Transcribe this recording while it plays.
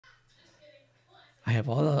I have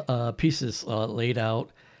all the pieces laid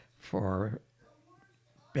out for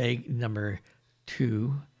bag number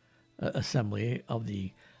 2 assembly of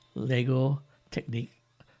the Lego Technic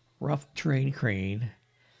rough terrain crane,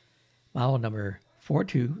 model number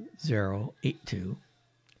 42082.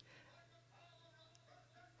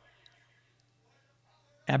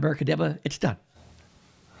 Abracadabra, it's done.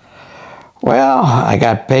 Well, I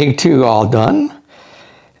got bag 2 all done,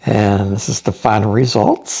 and this is the final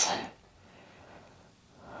results.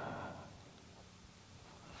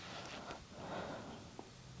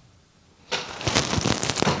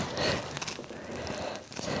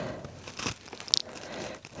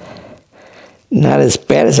 Not as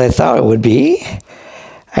bad as I thought it would be.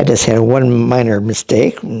 I just had one minor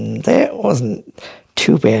mistake. That wasn't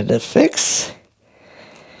too bad to fix.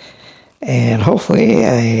 And hopefully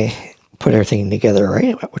I put everything together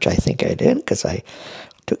right, which I think I did because I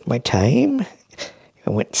took my time. I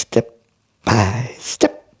went step by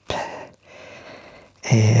step.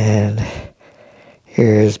 And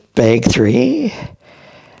here's bag 3.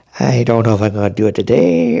 I don't know if I'm going to do it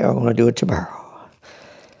today or I'm going to do it tomorrow.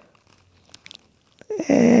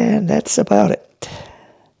 And that's about it.